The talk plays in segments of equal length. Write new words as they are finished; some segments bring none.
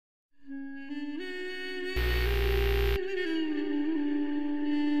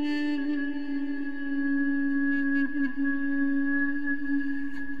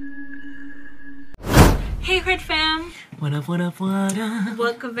What up, what up, what up?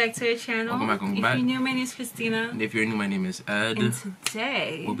 Welcome back to our channel. Welcome back. If you're new, my name is Christina. And if you're new, my name is Ed. And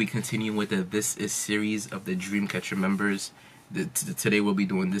today we'll be continuing with the This Is series of the Dreamcatcher members. Today we'll be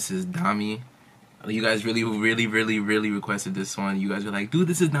doing This Is Dami. You guys really requested this one. You guys were like, dude,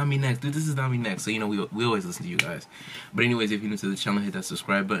 this is Dami next. Dude, this is Dami next. So, you know, we always listen to you guys. But anyways, if you're new to the channel, hit that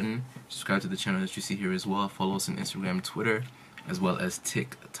subscribe button. Subscribe to the channel that you see here as well. Follow us on Instagram, Twitter, as well as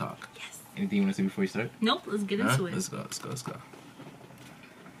TikTok. Yes. Anything you want to say before you start? Nope, let's get into it. Let's go.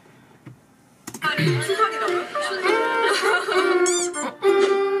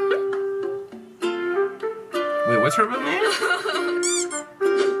 Wait, what's her real name?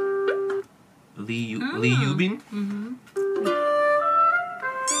 Lee Yubin? Mm-hmm.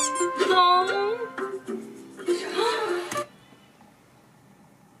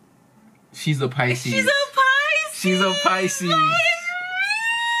 She's a Pisces. She's a Pisces. She's a Pisces.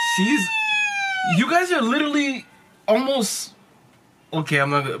 You guys are literally almost. Okay,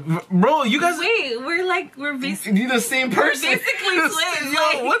 I'm not gonna. Bro, you guys. Wait, we're basically. You're the same person. We're basically twins.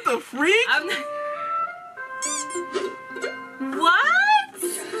 Yo, what the freak? I'm not... What?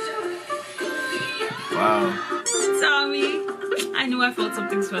 Wow. Tommy, I knew I felt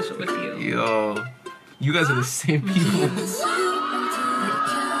something special with you. Yo, you guys are the same people.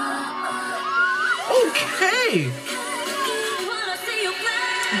 Okay.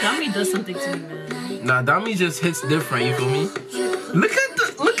 Dami does something to me, man. Nah, Dami just hits different. You feel me? Look at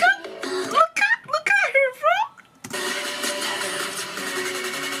her, bro. Look at.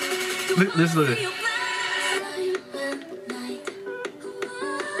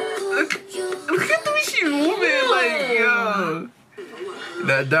 Look at the way she's moving, like, yo.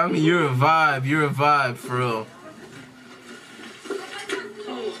 That Dami, you're a vibe, for real.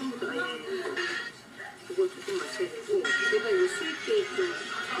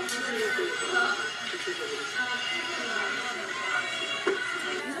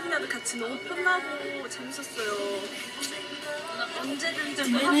 같이 너무 편하고 재밌었어요.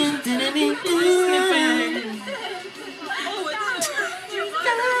 언제든지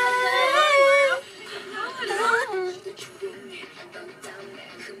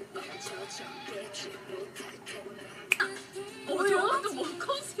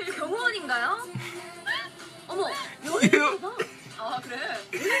병원인가요? 어머, 여기구나. 아, 그래.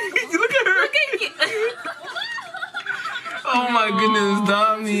 Look at her. Oh my goodness,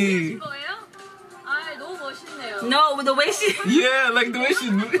 Dami. 아, 너무 멋있네요. No, the way she. Yeah, like the way she.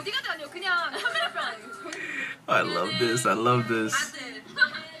 어디 가도 아니요, 그냥 카메라병 아니고. I love this.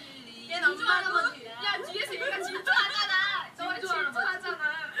 얘 남자 할아버지. 야, 뒤에서 얘가 질투하잖아. 저 질투하잖아.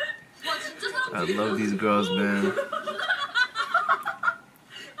 와, 진짜 사람. I love these girls, man.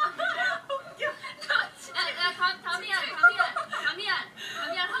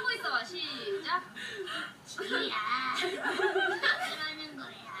 담이야 하고 있어봐. 시작.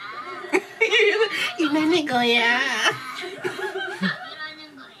 이러는 거야.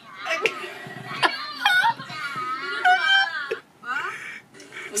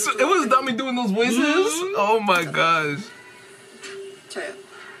 So it was Dami doing those voices? Mm-hmm. Oh my gosh. 저요.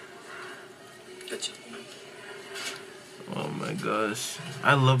 그렇죠. Oh my gosh.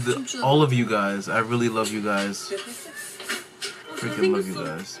 I love all of you guys. I really love you guys. Freaking love you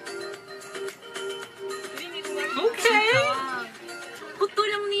guys. Okay.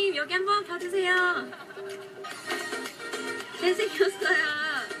 꽃도령님 여기 한번 봐주세요. 잘생겼어요.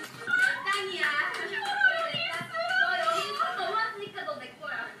 땅이야. 너 여기 넘어왔으니까 너 내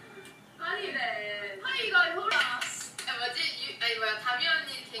거야. 아니래. 하이가 효라. 뭐야 다미 언니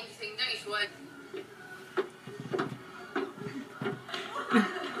굉장히 좋아해.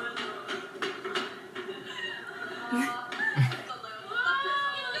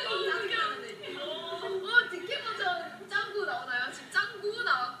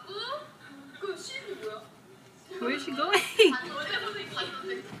 Where is she going?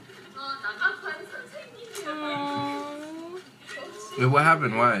 Wait, what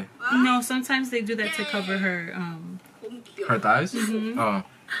happened? Why? No, sometimes they do that to cover her. Her thighs? Mm-hmm. Oh.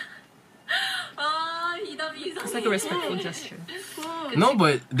 It's like a respectful gesture. No,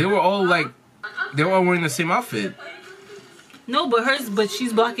 but they were all wearing the same outfit. No, but hers. But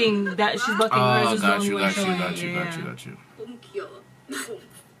she's blocking that. She's blocking hers. Oh, got you.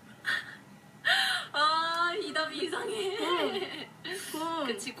 아, 이담이 이상해.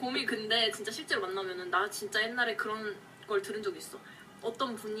 그치, 곰이 근데 진짜 실제로 만나면은 나 진짜 옛날에 그런 걸 들은 적 있어.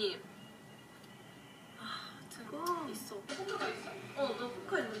 어떤 분이 있어. 포카가 있어? 너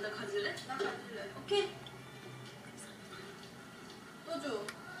포카 있는데 가질래? 나 가질래. 오케이. 또 줘.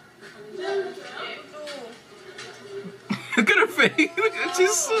 Look at her face. Look at,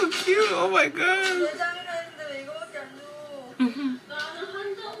 she's so cute. Oh my god. 내장이라 했는데 왜 이거밖에 안 줘?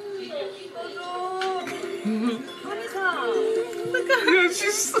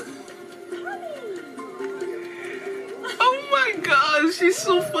 she's. Oh my god, she's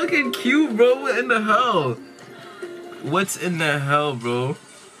so fucking cute, bro. What in the hell? What's in the hell, bro?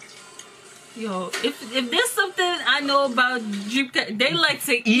 Yo, if there's something I know about Dreamcatcher, they like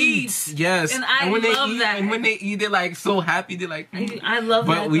to eat. Yes. And I when love they eat, that. And when they eat, they're like so happy. They're like, I love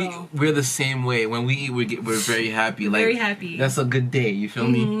that. But we're the same way. When we eat, we're very happy. Like, very happy. That's a good day. You feel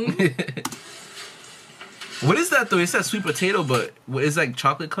me? What is that though? It's that sweet potato, but is like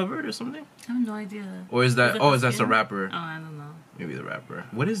chocolate covered or something? I have no idea. Or is that? Oh, is that a rapper? Oh, I don't know. Maybe the rapper.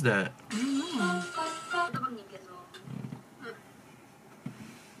 What is that? I don't know.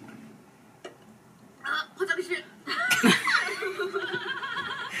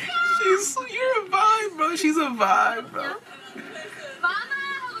 You're a vibe, bro. She's a vibe, bro.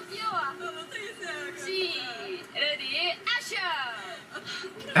 C.H.R.E.D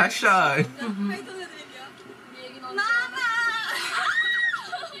Action.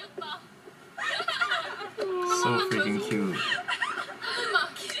 So freaking cute.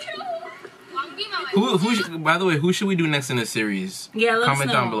 Who? By the way, who should we do next in the series? Yeah, let us Comment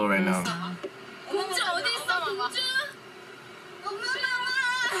know. down below right now.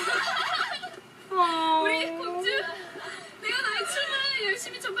 우리 공주 내가 너의 춤을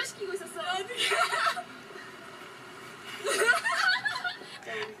열심히 전파시키고 있었어.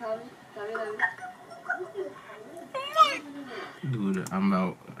 Dude, I'm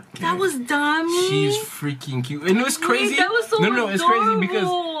out. That was Dami. She's freaking cute. And it was crazy. That was so no, it's crazy because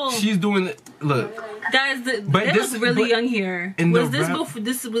adorable. she's doing it. Look. That is the. But That this- was really but young here. in Was the this rap-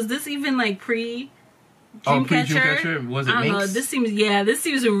 before? Was this even like pre? Oh, Dreamcatcher? pre-Dreamcatcher? Was it I don't know. Minx? This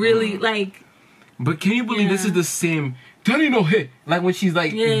seems really like. But can you believe this Yeah. is the same? Danny no hit. Like when she's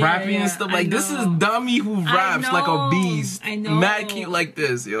like Yeah, rapping yeah, and stuff. I Like this is know. Dami who raps like a know. beast. I know. Mad cute like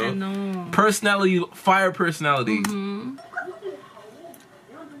this, yo. I know. Personality, fire personality. Hmm.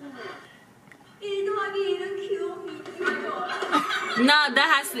 Nah,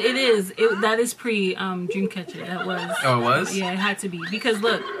 that has to. It is. That is pre Dreamcatcher. That was. Oh, it was? Yeah, it had to be because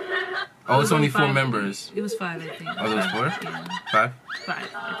look. Oh, it it's was only 4 5. members. It was 5, I think. Oh, it was 4? Yeah, 5? 5. I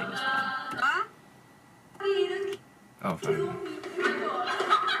think it was 5. Oh, 5.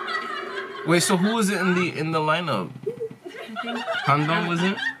 Wait, so who was it in the lineup? I think. Handong was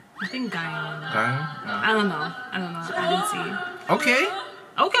it? I think Diane. Diane? I don't know. I didn't see. Okay.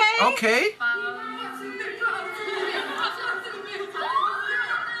 Okay. Okay.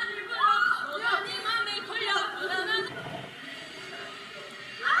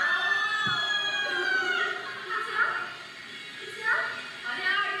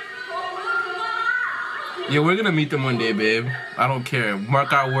 Yeah, we're gonna meet them one day, babe. I don't care.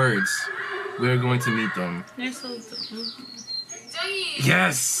 Mark our words. We're going to meet them. They're so.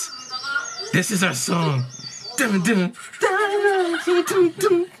 Yes! This is our song. Dun, dun.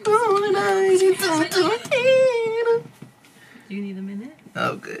 Do you need a minute?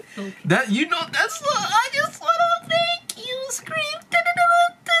 Oh, good. Okay. That that's what I just wanna make you scream.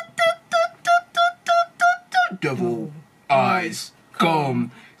 Double eyes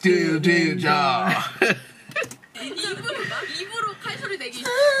come to the jar. 입으로 칼소리 내기.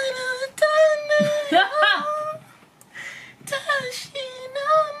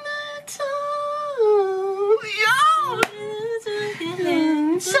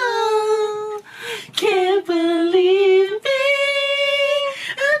 Can't believe me.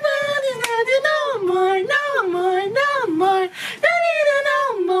 No more.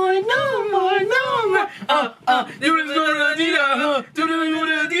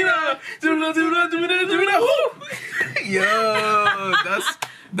 Yo,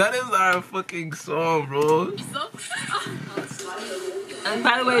 that is our fucking song, bro. And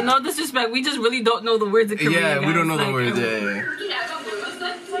by the way, no disrespect, we just really don't know the words of Korean. Yeah, we don't know the words. Yeah.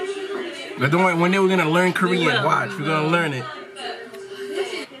 But don't worry, one day we're gonna learn Korean. will. Watch, we're gonna learn it.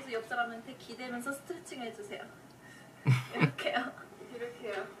 그래서 옆 사람한테 기대면서 스트레칭 해주세요. 이렇게요.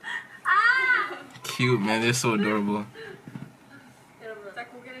 Cute, man. They're so adorable. 여러분, 자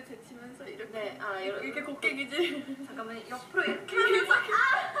고개를 제치면서 이렇게. 네, 이렇게 고개 기질. 잠깐만 옆으로 이렇게 하면서.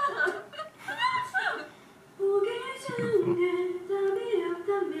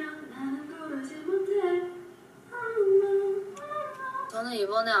 저는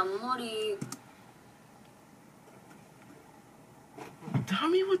이번에 앞머리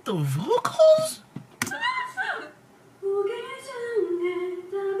Dami with the vocals?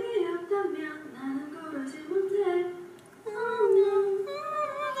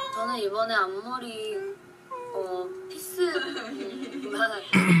 저는 이번에 앞머리 피스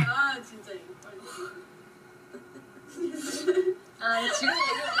아 진짜 이거 빨리 지금 얘기해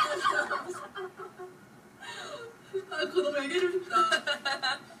아 그거 너무 얘기해주고 싶다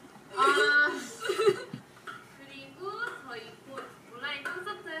그리고 저희 곧 온라인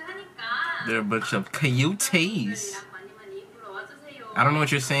콘서트 하니까 They're a bunch of coyotes. 많이 많이 보러 와주세요. I don't know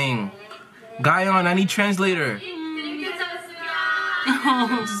what you're saying. Guyon, I need translator. 드림캐쳐였습니다.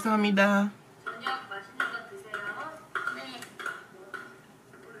 감사합니다. 저녁 맛있는 거 드세요. 네.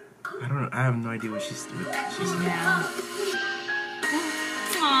 I have no idea what she's doing. Yeah.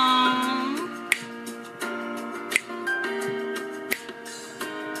 Aww.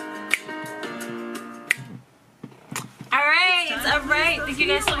 Alright. Thank you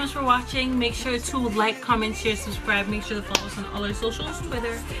guys so much for watching. Make sure to like, comment, share, subscribe. Make sure to follow us on all our socials,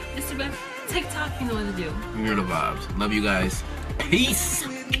 Twitter, Instagram, TikTok. You know what to do. You're the vibes. Love you guys. Peace.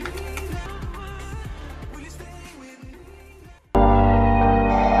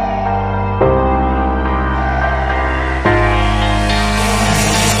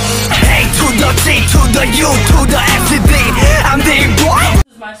 the T to the U to the FCB. I'm the boy.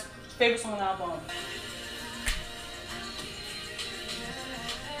 This is my favorite song on the album.